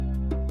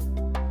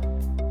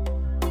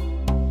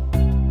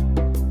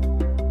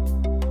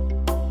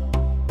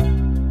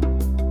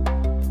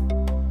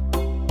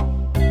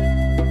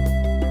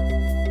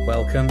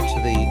Welcome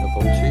to the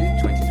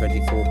Ubuntu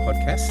 2024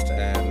 podcast.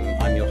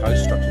 I'm your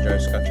host, Dr. Joe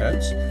Scott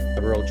Jones, a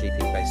rural GP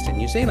based in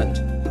New Zealand.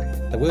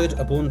 The word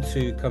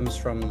Ubuntu comes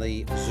from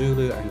the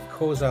Zulu and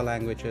Xhosa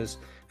languages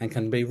and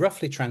can be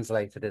roughly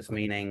translated as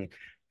meaning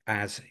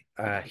as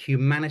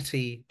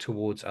humanity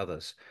towards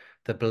others,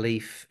 the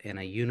belief in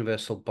a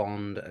universal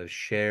bond of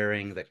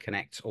sharing that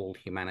connects all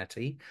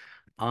humanity.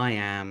 I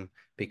am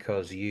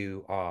because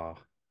you are.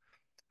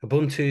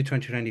 Ubuntu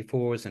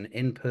 2024 is an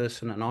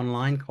in-person and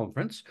online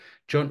conference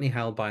jointly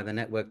held by the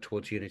Network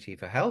Towards Unity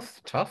for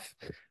Health, TUF,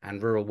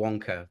 and Rural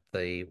Wonka,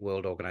 the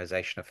World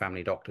Organization of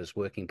Family Doctors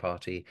Working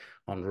Party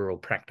on Rural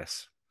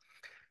Practice.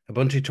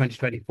 Ubuntu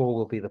 2024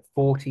 will be the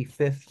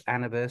 45th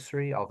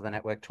anniversary of the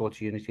Network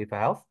Towards Unity for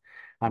Health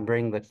and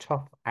bring the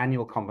TUF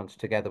annual conference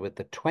together with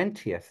the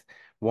 20th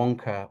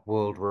Wonka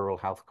World Rural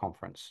Health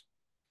Conference.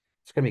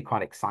 It's going to be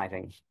quite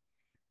exciting.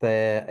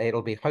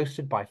 It'll be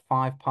hosted by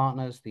 5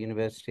 partners: the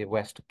University of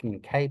Western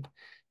Cape,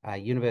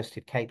 University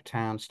of Cape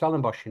Town,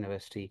 Stellenbosch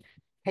University,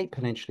 Cape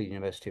Peninsula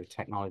University of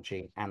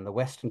Technology, and the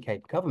Western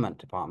Cape Government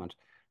Department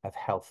of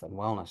Health and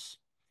Wellness.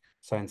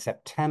 So in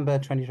September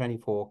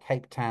 2024,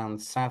 Cape Town,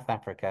 South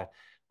Africa,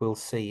 will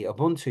see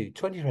Ubuntu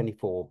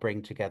 2024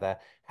 bring together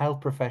health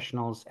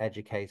professionals,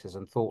 educators,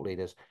 and thought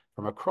leaders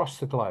from across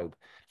the globe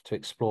to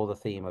explore the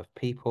theme of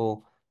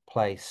people,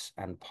 place,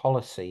 and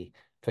policy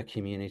for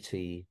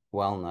community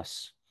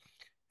wellness.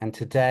 And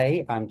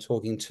today I'm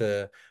talking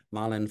to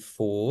Malin,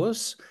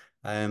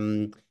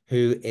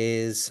 who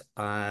is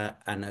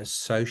an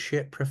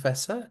associate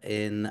professor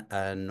in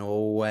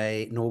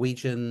Norwegian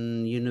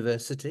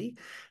University,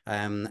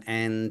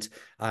 and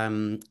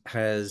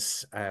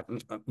has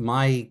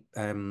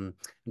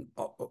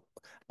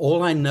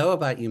all I know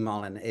about you,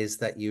 Malin, is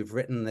that you've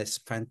written this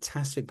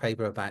fantastic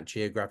paper about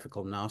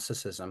geographical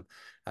narcissism,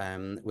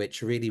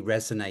 which really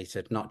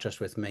resonated not just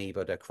with me,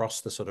 but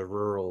across the sort of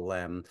rural,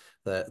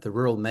 the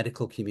rural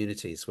medical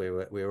communities. We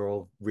were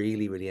all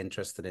really, really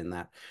interested in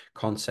that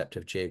concept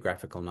of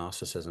geographical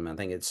narcissism. I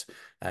think it's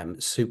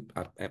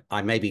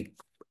I may be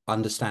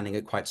understanding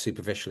it quite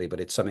superficially, but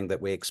it's something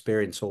that we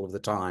experience all of the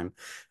time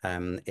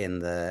in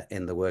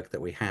the work that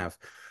we have.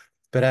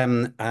 But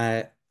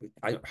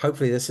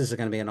hopefully this is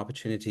going to be an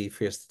opportunity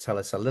for you to tell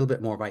us a little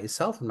bit more about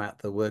yourself and about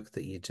the work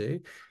that you do.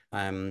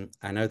 I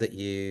know that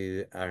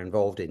you are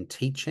involved in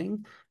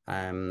teaching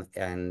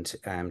and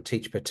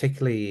teach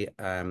particularly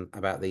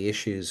about the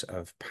issues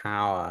of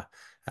power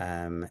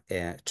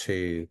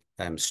to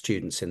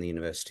students in the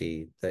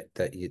university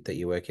that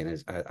you work in,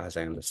 as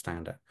I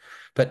understand it.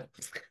 But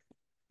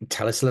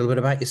tell us a little bit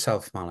about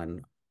yourself,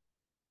 Malin.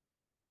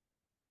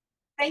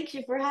 Thank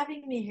you for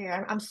having me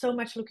here. I'm so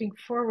much looking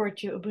forward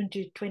to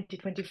Ubuntu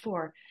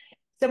 2024.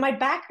 So my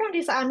background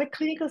is I'm a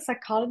clinical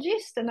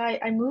psychologist, and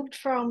I moved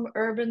from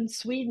urban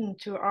Sweden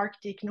to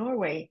Arctic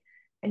Norway,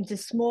 and it's a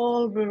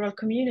small rural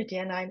community.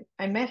 And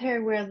I met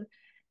here with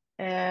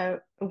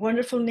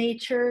wonderful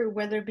nature,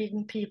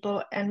 weather-beaten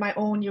people, and my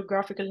own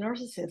geographical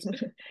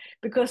narcissism,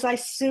 because I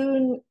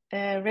soon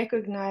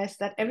recognized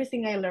that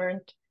everything I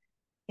learned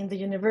in the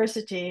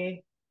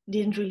university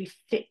didn't really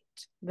fit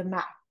the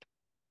map.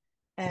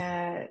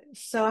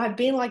 So I've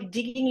been like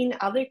digging in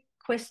other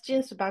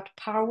questions about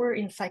power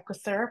in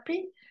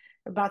psychotherapy,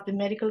 about the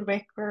medical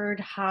record,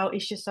 how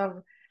issues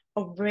of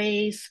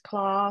race,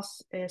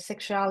 class,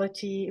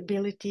 sexuality,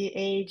 ability,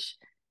 age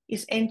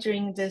is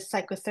entering the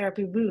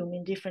psychotherapy boom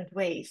in different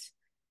ways.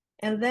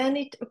 And then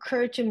it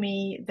occurred to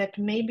me that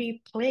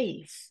maybe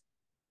place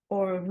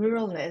or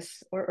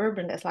ruralness or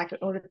urbanness,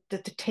 or the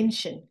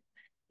tension,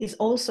 is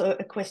also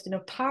a question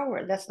of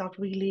power that's not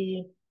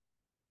really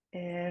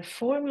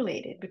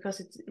formulated,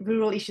 because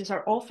rural issues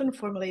are often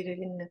formulated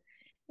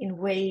in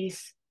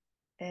ways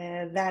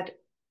that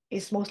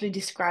is mostly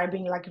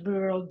describing like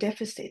rural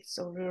deficits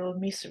or rural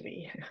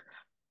misery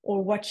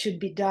or what should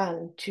be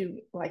done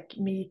to like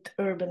meet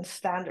urban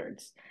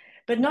standards,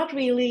 but not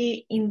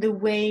really in the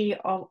way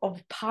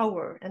of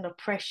power and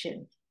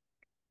oppression.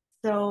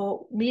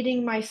 So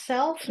meeting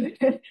myself,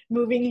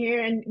 moving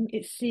here and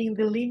seeing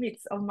the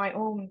limits of my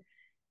own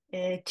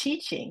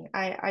teaching,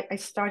 I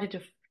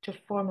started to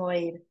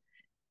formulate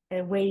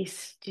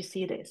ways to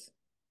see this.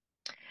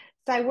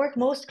 So I work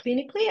most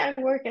clinically. I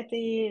work at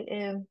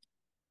the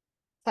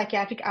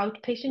psychiatric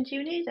outpatient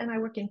unit, and I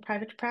work in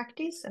private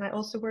practice. And I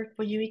also work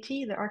for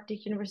UiT, the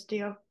Arctic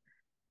University of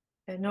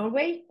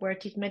Norway, where I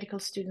teach medical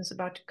students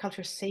about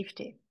culture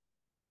safety.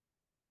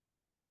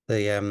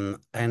 What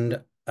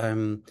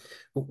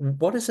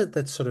is it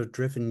that's sort of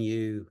driven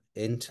you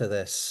into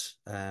this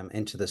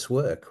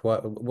work?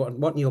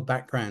 What in your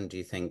background do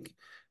you think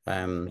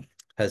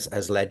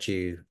has led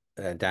you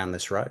down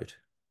this road?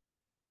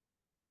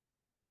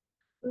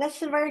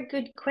 That's a very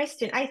good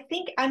question. I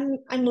think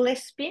I'm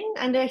lesbian,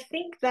 and I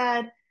think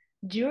that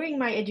during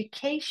my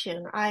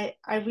education, I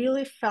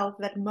really felt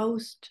that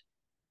most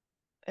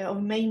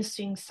of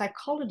mainstream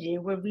psychology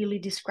were really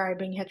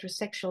describing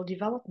heterosexual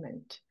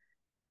development,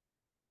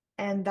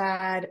 and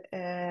that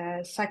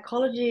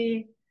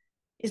psychology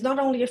is not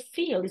only a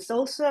field, it's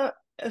also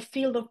a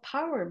field of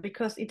power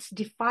because it's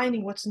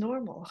defining what's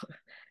normal.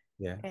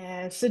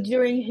 Yeah. So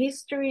during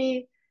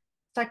history,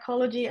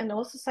 psychology, and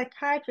also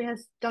psychiatry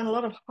has done a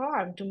lot of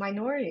harm to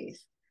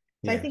minorities.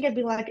 So I Yeah. think I've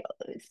been like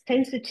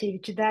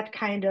sensitive to that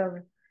kind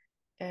of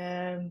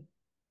um,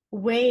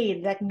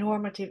 way that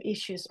normative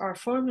issues are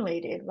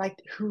formulated, like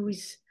who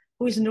is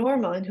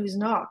normal and who's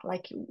not,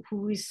 like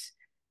who is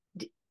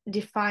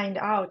defined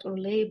out or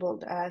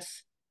labeled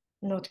as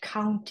not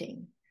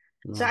counting.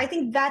 So I Right.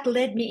 think that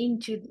led me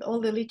into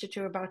all the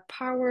literature about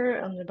power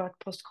and about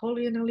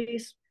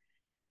post-colonialism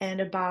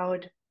and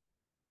about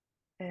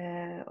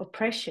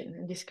oppression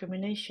and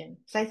discrimination.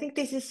 So I think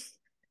this is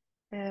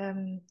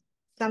um,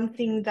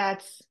 something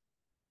that's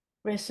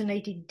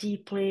resonated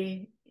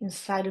deeply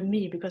inside of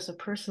me because of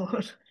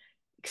personal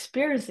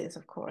experiences,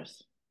 of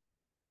course.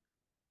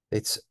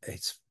 It's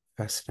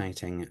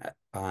fascinating.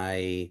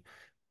 I,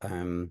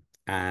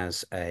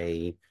 as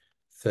a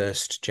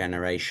first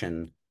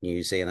generation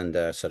New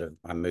Zealander, sort of,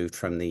 I moved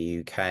from the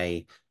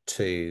UK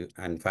to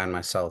and found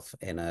myself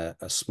in a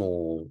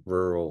small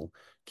rural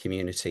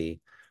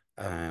community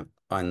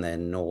on the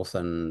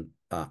northern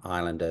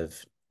island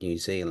of New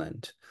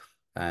Zealand,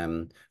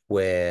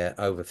 where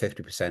over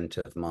 50%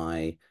 of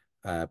my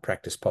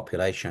practice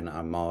population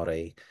are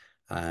Maori.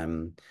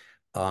 Um,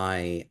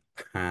 I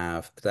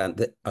have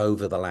that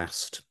over the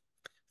last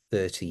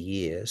 30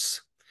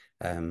 years,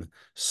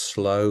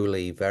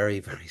 slowly, very,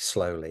 very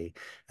slowly,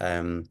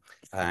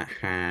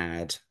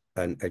 had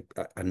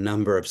a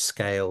number of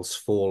scales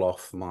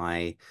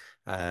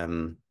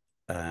um,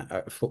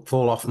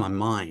 fall off my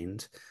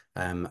mind.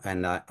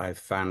 And I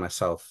found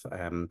myself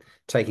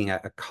taking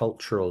a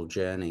cultural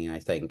journey, I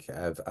think,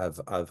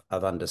 of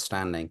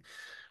understanding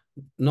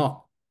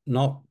not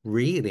not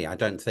really, I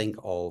don't think,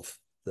 of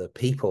the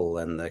people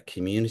and the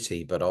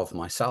community, but of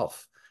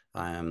myself.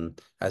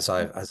 As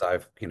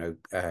I've you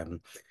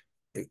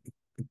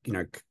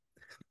know,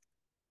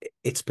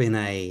 it's been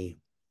a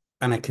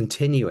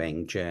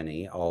continuing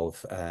journey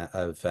of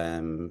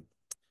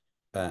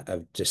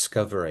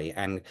discovery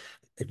and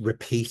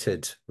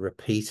repeated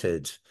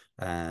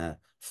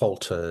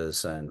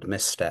falters and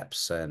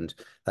missteps and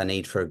the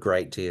need for a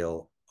great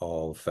deal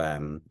of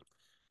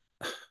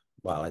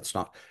well, it's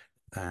not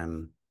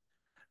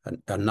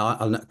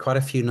quite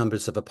a few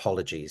numbers of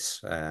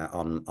apologies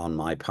on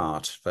my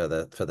part for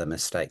the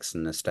mistakes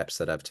and the steps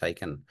that I've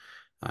taken.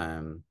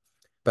 Um,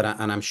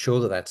 and I'm sure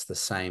that that's the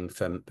same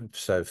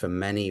for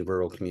many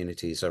rural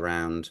communities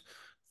around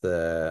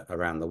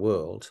the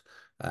world.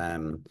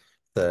 Um,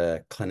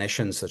 the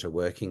clinicians that are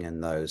working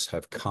in those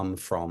have come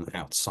from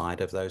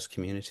outside of those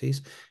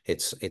communities.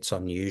 It's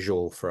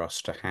unusual for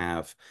us to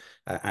have,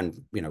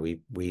 and we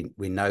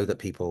know that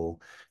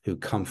people who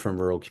come from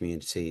rural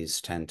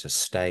communities tend to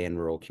stay in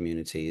rural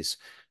communities.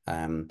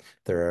 There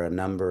are a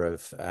number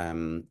of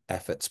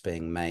efforts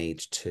being made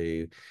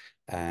to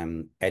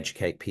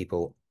educate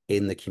people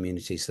in the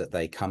communities that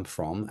they come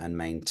from and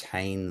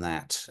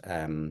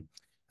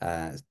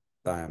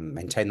uh,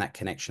 maintain that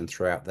connection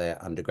throughout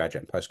their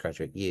undergraduate and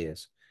postgraduate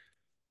years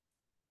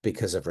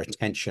because of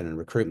retention and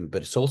recruitment.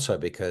 But it's also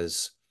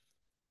because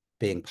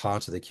being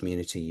part of the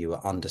community, you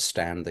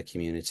understand the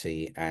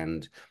community,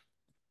 and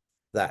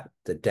that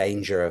the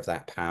danger of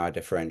that power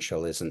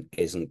differential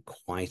isn't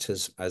quite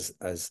as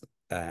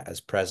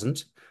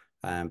present,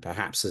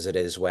 perhaps as it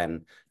is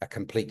when a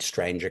complete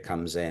stranger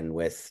comes in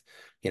with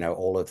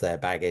all of their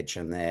baggage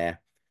and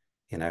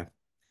you know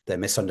their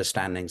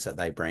misunderstandings that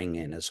they bring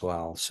in as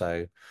well.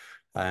 So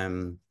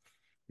um,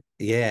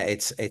 yeah,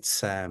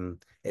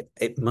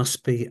 it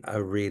must be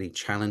a really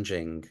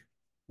challenging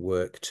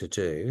work to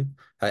do.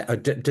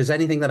 Does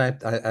anything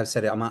that I've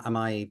said, am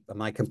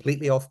I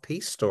completely off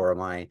piste, or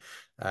am I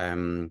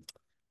um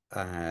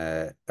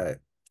uh, uh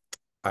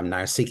I'm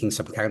now seeking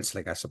some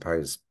counseling, I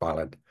suppose,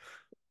 Malin?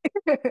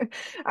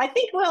 I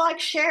think we're like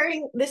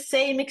sharing the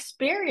same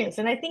experience.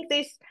 And I think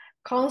this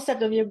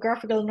concept of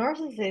geographical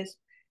narcissism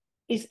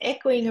is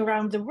echoing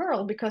around the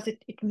world because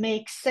it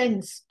makes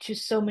sense to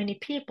so many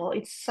people.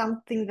 It's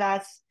something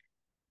that's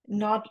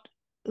not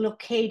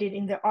located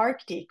in the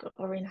Arctic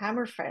or in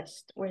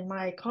Hammerfest or in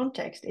my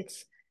context.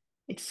 It's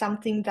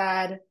something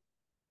that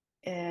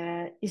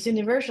is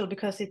universal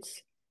because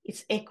it's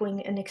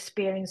echoing an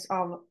experience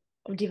of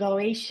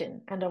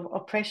devaluation and of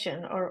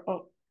oppression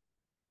or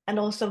and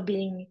also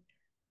being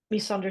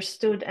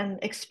misunderstood and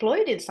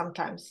exploited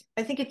sometimes.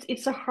 I think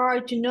it's so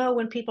hard to know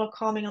when people are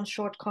coming on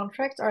short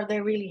contracts. Are they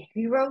really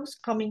heroes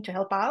coming to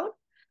help out?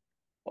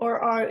 Or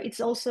are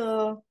it's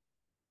also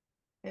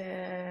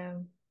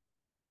um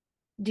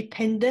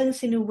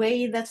dependence in a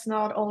way that's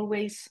not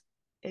always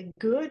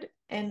good.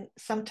 And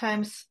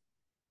sometimes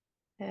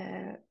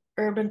uh,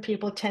 urban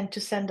people tend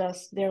to send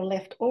us their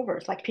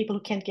leftovers, like people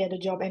who can't get a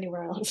job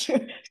anywhere else,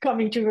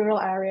 coming to rural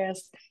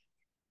areas.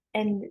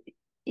 And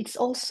it's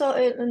also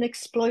an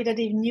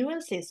exploitative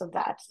nuances of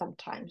that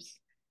sometimes.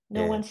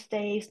 No Yeah, one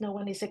stays, no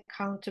one is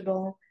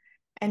accountable.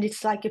 And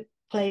it's like a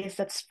place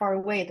that's far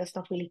away, that's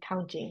not really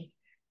counting.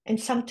 And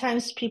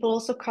sometimes people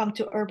also come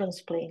to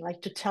urban-splaining,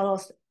 like to tell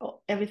us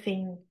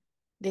everything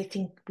they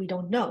think we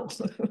don't know.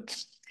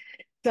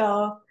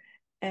 So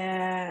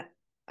uh,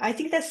 I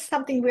think that's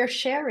something we're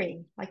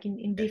sharing, like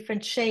in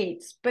different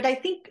shades. But I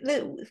think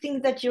the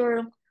thing that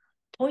you're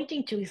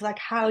pointing to is like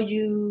how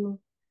you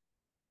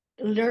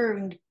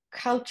learned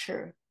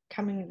culture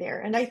coming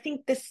there. And I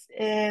think this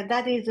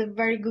that is a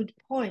very good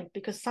point,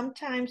 because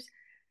sometimes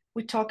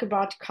we talk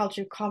about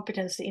culture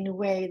competency in a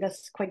way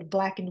that's quite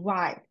black and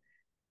white,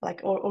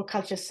 like or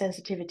culture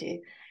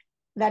sensitivity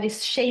that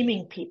is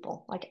shaming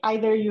people. Like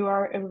either you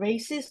are a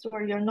racist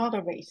or you're not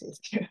a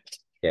racist.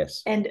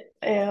 Yes. And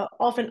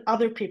often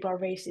other people are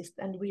racist,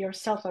 and we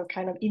ourselves are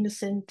kind of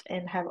innocent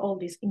and have all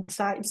these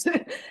insights.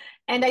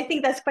 And I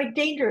think that's quite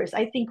dangerous.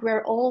 I think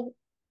we're all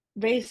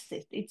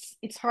racist.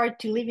 It's hard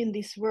to live in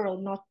this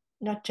world,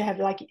 not to have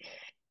like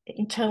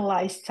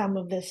internalized some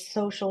of the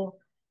social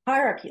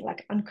hierarchy,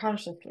 like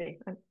unconsciously.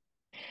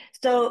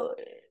 So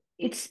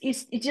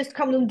it just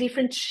comes in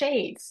different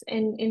shades,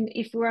 and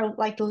if we're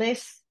like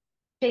less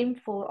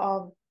shameful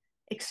of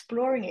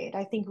exploring it,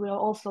 I think we're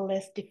also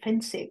less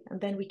defensive, and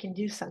then we can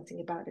do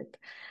something about it. Mm.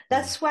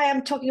 That's why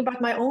I'm talking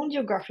about my own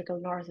geographical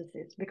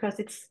narcissism, because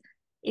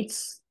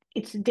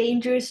it's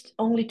dangerous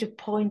only to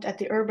point at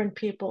the urban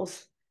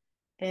people's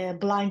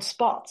blind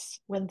spots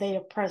when they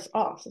oppress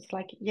us. It's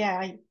like,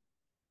 yeah,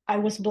 I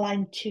was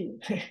blind too,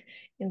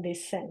 in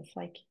this sense.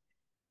 Like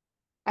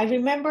I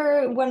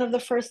remember one of the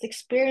first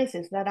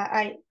experiences that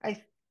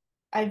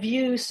I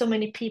view so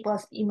many people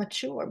as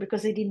immature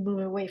because they didn't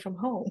move away from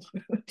home.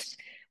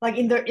 Like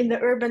in the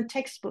urban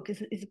textbook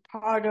is a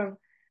part of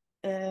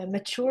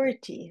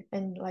maturity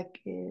and like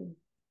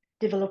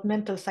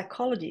developmental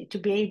psychology to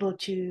be able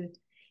to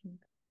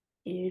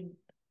uh,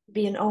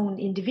 be an own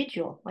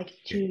individual, like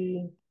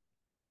to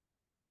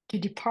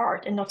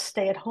depart and not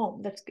stay at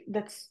home.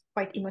 That's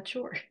quite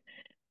immature.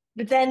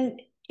 But then,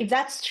 if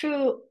that's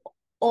true,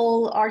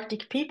 all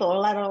Arctic people, a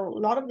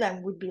lot of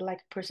them would be like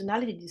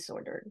personality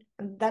disordered,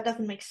 and that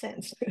doesn't make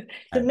sense.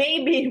 So Uh,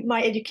 maybe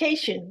my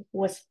education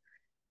was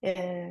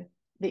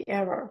the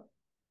error.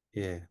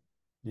 yeah,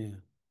 yeah.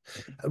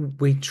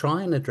 We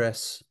try and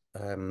address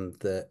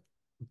the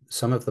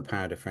some of the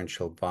power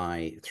differential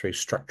by through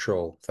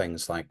structural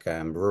things like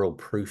rural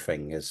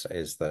proofing is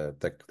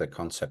the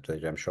concept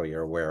that I'm sure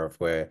you're aware of,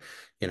 where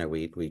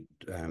we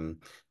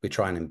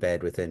try and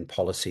embed within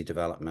policy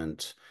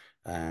development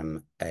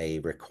a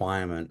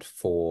requirement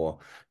for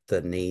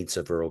the needs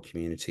of rural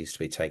communities to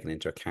be taken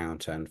into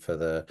account, and for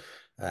the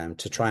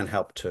to try and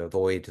help to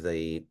avoid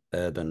the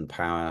urban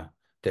power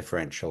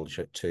differential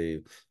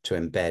to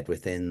embed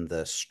within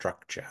the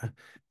structure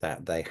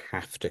that they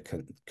have to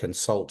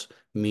consult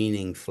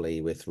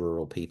meaningfully with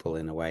rural people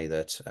in a way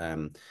that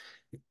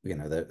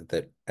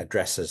that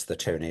addresses the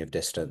tyranny of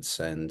distance,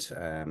 and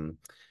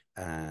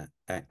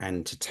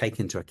to take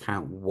into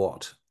account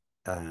what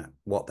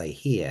they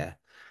hear.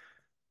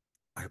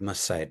 I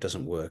must say it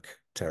doesn't work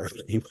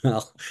terribly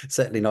well.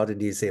 Certainly not in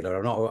New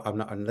Zealand.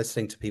 I'm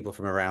listening to people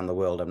from around the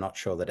world. I'm not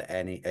sure that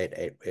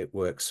it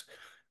works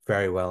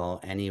very well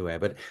anywhere.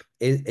 But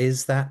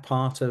is that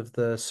part of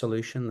the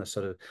solution, the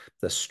sort of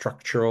the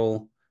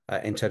structural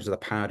in terms of the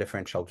power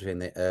differential between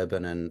the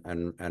urban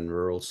and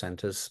rural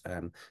centers,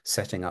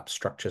 setting up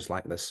structures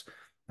like this,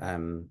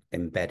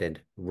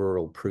 embedded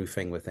rural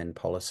proofing within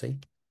policy?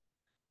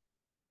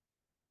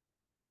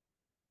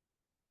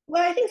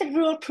 Well, I think that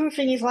rural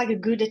proofing is like a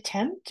good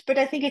attempt, but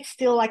I think it's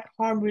still like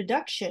harm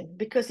reduction,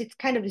 because it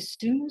kind of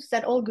assumes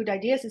that all good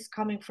ideas is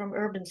coming from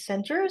urban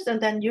centers, and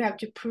then you have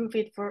to prove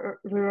it for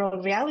rural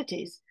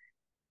realities.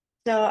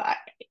 So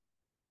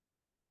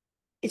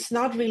it's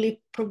not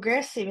really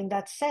progressive in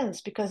that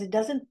sense, because it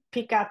doesn't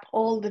pick up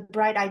all the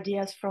bright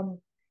ideas from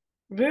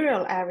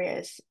rural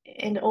areas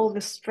and all the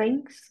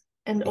strengths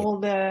and Yeah. all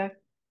the,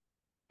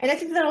 and I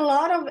think there are a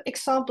lot of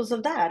examples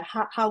of that,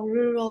 how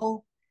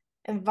rural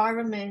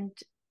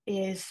environment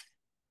is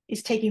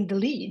taking the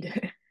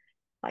lead.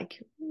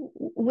 Like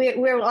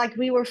we're like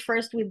we were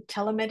first with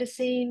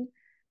telemedicine,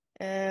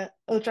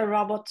 ultra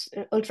robots,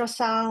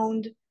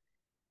 ultrasound,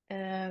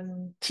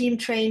 team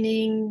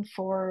training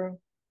for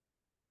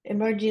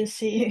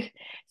emergency.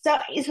 So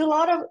it's a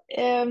lot of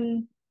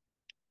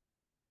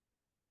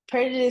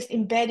prejudice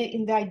embedded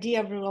in the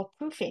idea of rural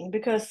proofing,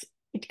 because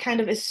it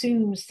kind of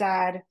assumes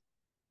that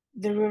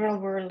the rural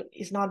world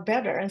is not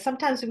better. And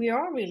sometimes we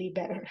are really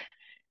better.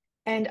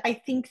 And I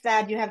think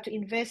that you have to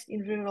invest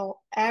in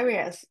rural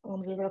areas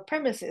on rural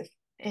premises,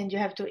 and you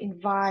have to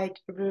invite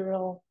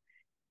rural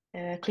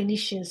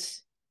clinicians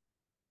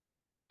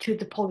to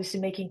the policy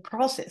making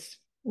process,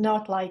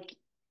 not like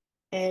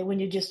when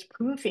you're just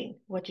proofing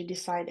what you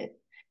decided.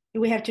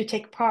 We have to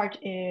take part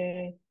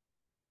in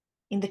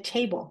the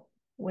table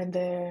when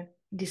the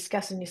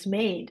discussion is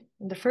made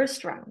in the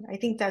first round. I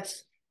think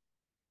that's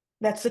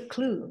a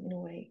clue in a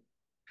way.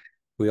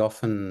 We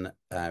often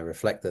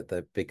reflect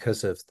that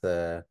because of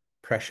the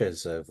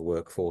pressures of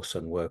workforce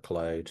and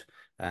workload,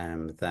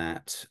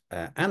 that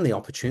and the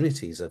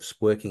opportunities of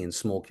working in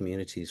small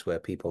communities where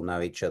people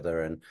know each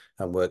other and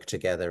work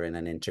together in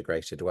an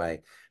integrated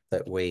way,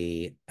 that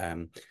we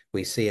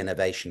see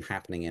innovation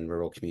happening in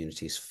rural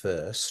communities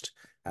first,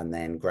 and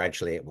then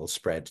gradually it will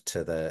spread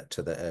to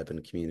the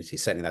urban community.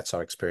 Certainly, that's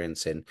our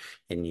experience in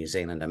New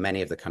Zealand and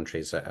many of the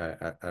countries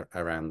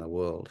around the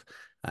world.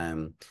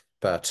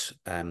 But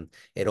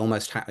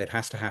it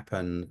has to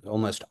happen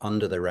almost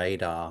under the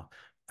radar,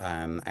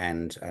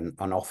 and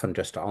often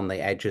just on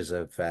the edges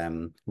of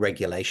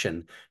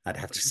regulation, I'd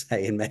have to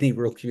say, in many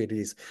rural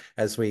communities,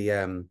 as we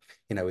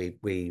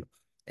we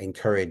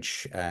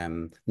encourage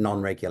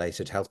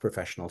non-regulated health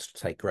professionals to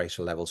take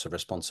greater levels of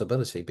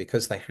responsibility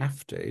because they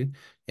have to,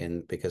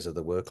 because of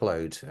the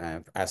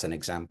workload, as an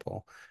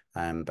example.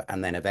 And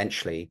then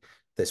eventually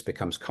this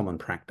becomes common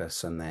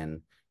practice, and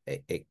then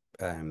it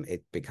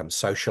becomes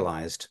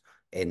socialized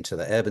into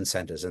the urban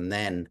centers, and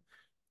then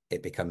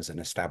it becomes an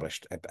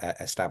established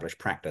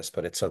practice.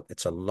 But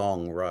it's a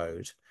long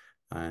road.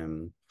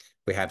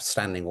 We have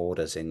standing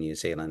orders in New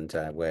Zealand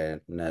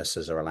where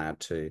nurses are allowed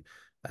to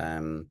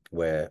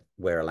we're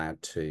allowed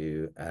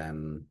to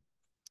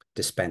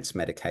dispense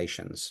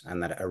medications,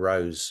 and that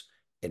arose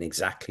in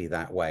exactly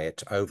that way.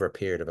 It's over a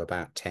period of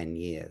about 10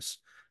 years.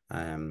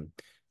 And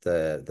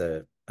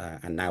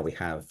now we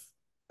have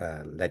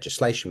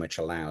legislation which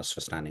allows for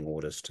standing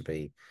orders to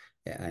be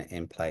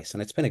in place,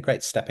 and it's been a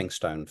great stepping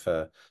stone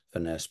for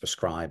nurse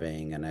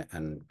prescribing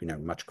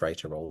and much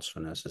greater roles for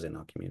nurses in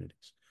our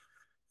communities.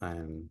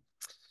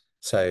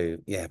 So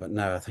yeah, but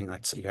no, I think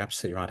you're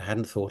absolutely right. I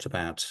hadn't thought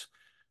about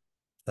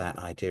that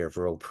idea of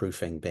rural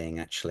proofing being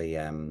actually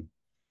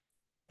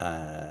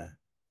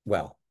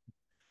well,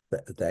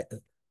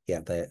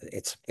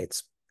 it's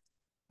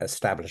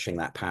establishing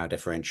that power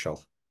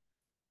differential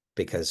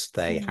because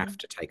they have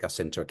to take us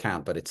into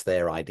account, but it's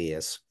their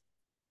ideas.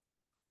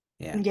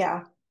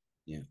 Yeah.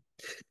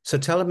 So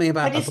tell me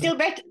about. But it's still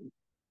better.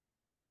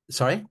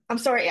 Sorry? I'm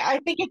sorry. I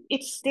think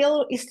it's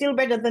still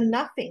better than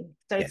nothing.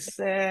 So Yes.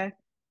 it's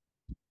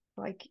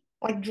like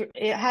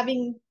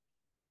having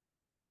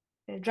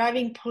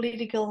driving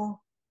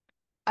political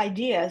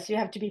ideas. You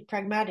have to be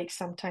pragmatic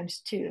sometimes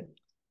too.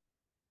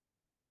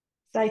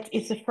 So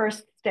it's the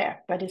first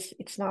step, but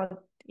it's not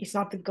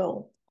the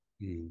goal.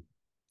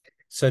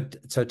 So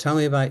tell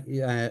me about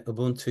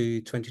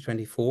Ubuntu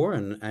 2024,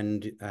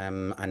 and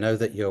I know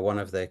that you're one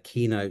of the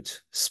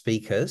keynote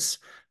speakers.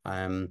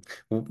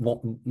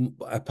 What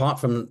apart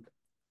from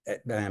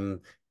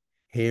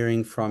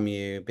hearing from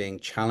you, being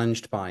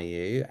challenged by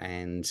you,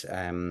 and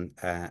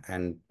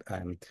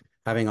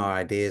having our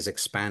ideas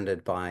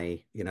expanded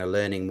by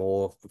learning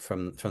more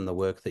from the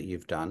work that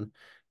you've done.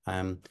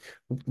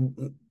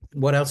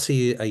 What else are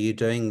you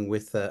doing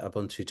with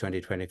Ubuntu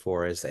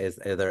 2024? Are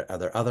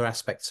there other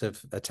aspects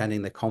of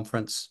attending the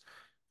conference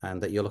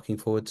that you're looking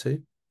forward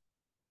to?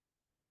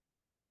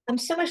 I'm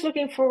so much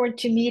looking forward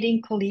to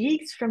meeting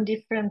colleagues from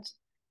different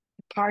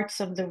parts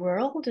of the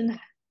world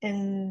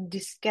and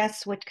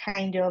discuss what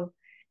kind of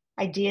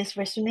ideas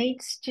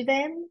resonates to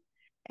them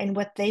and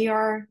what they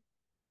are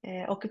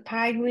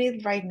occupied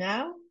with right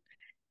now,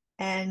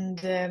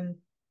 and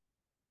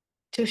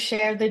to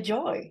share the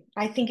joy.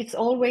 I think it's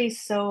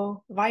always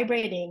so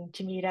vibrating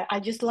to me that I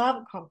just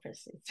love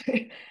conferences. So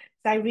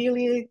I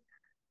really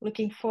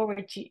looking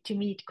forward to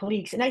meet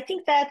colleagues. And I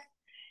think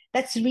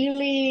that's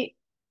really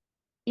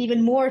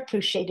even more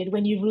appreciated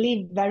when you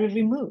live very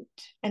remote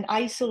and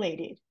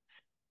isolated,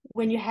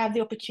 when you have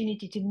the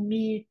opportunity to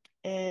meet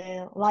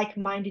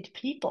like-minded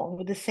people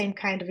with the same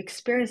kind of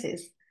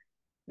experiences.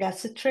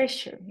 That's a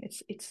treasure.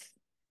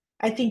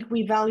 I think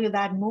we value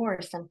that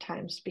more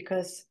sometimes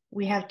because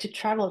we have to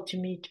travel to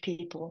meet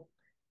people.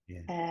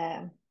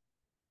 Yeah.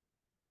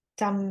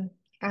 So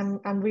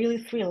I'm really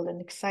thrilled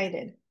and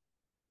excited.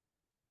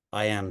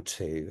 I am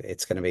too.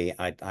 It's going to be.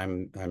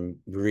 I'm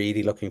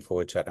really looking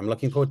forward to it. I'm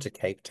looking forward to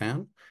Cape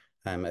Town,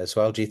 as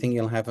well. Do you think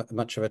you'll have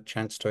much of a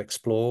chance to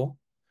explore?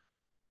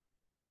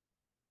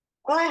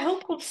 Well, I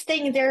hope we'll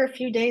staying there a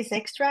few days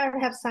extra. I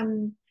have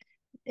some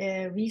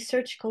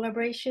research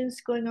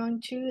collaborations going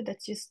on too.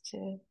 That's just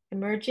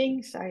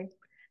emerging. So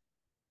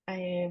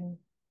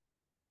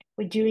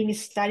we're doing a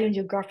study on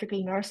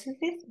geographical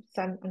narcissism.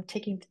 So I'm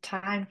taking the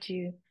time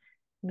to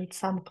meet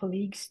some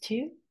colleagues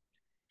too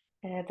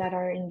that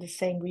are in the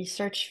same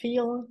research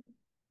field.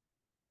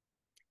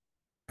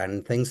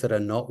 And things that are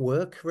not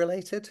work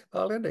related,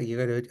 Malin? Are you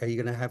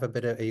going to have a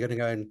bit of? Are you going to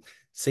go and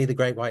see the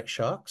great white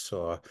sharks,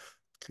 or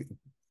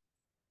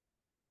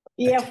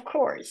Yeah, of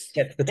course.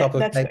 get to the top of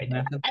That's Table right.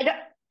 Mountain? I don't.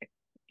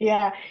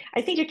 Yeah,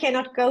 I think you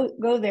cannot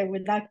go there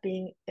without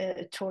being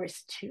a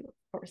tourist too.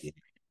 Of course, Yeah.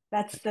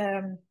 that's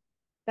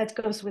that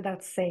goes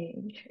without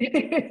saying.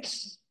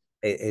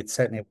 It's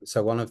certainly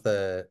so. One of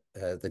the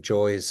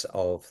joys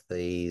of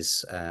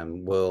these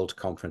world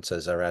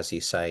conferences are, as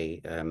you say,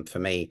 for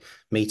me,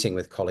 meeting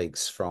with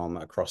colleagues from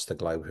across the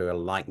globe who are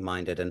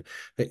like-minded and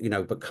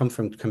but come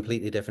from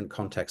completely different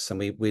contexts, and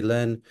we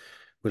learn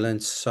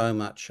so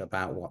much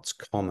about what's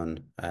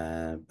common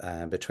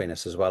between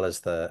us, as well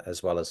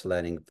as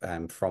learning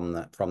from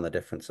the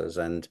differences.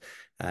 And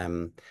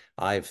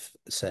I've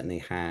certainly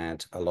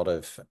had a lot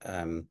of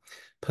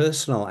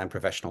personal and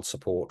professional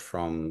support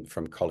from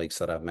colleagues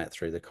that I've met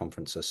through the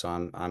conferences. So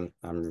I'm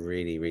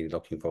really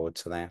looking forward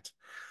to that.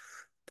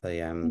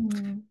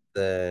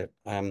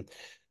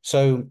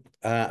 So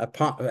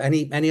apart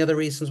any other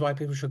reasons why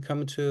people should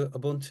come to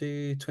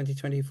Ubuntu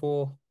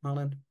 2024,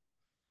 Malin?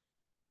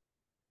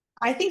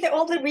 I think that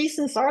all the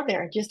reasons are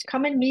there. Just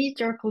come and meet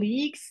your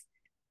colleagues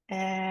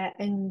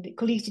and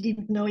colleagues you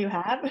didn't know you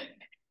have,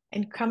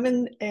 and come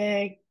and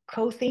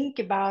co-think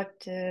about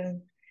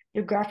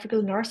your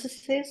graphical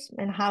narcissism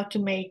and how to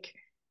make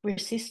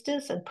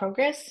resistance and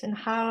progress, and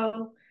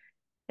how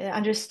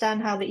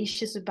understand how the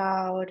issues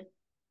about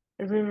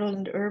rural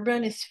and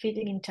urban is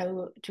fitting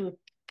into a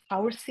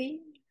power theme,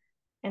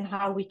 and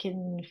how we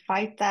can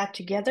fight that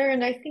together.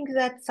 And I think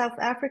that South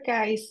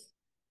Africa is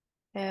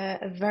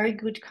a very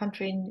good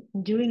country in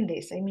doing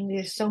this. I mean,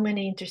 there's so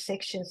many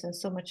intersections and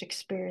so much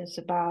experience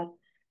about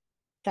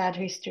sad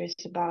histories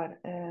about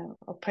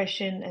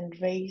oppression and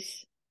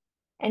race.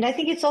 And I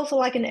think it's also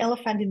like an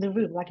elephant in the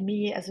room, like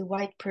me as a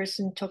white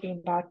person talking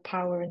about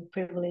power and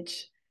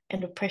privilege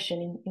and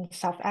oppression in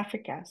South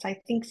Africa. So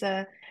I think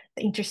the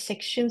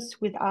intersections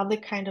with other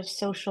kind of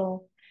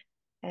social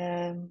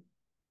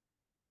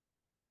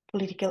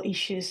political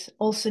issues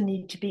also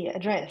need to be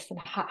addressed, and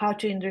how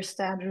to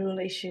understand rural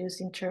issues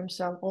in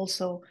terms of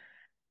also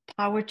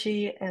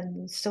poverty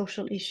and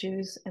social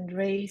issues and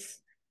race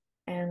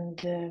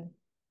and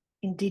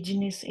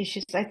indigenous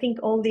issues. I think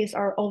all these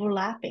are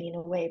overlapping in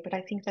a way, but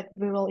I think that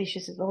rural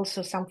issues is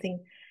also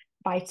something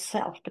by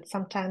itself, but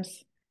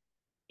sometimes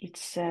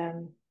it's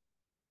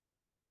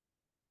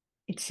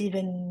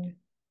even,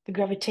 the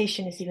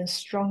gravitation is even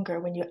stronger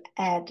when you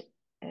add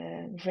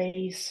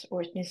race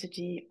or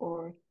ethnicity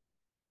or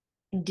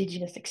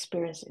indigenous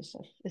experiences,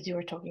 as you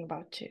were talking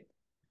about too.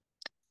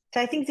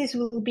 So I think this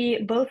will be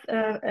both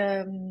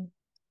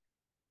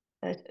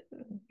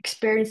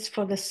experience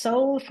for the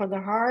soul, for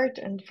the heart,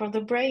 and for the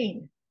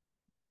brain.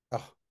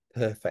 Oh,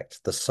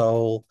 perfect. The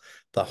soul,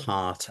 the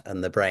heart,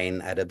 and the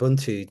brain at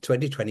Ubuntu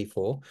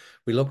 2024.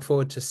 We look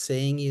forward to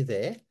seeing you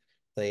there.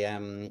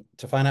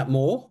 To find out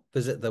more,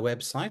 visit the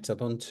website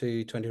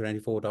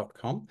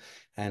ubuntu2024.com.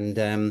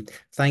 And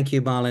thank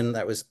you, Malin.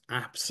 That was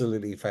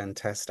absolutely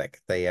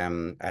fantastic.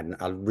 And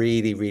I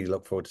really, really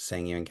look forward to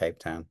seeing you in Cape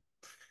Town.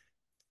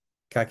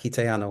 Ka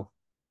kite anō.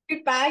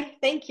 Goodbye.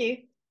 Thank you.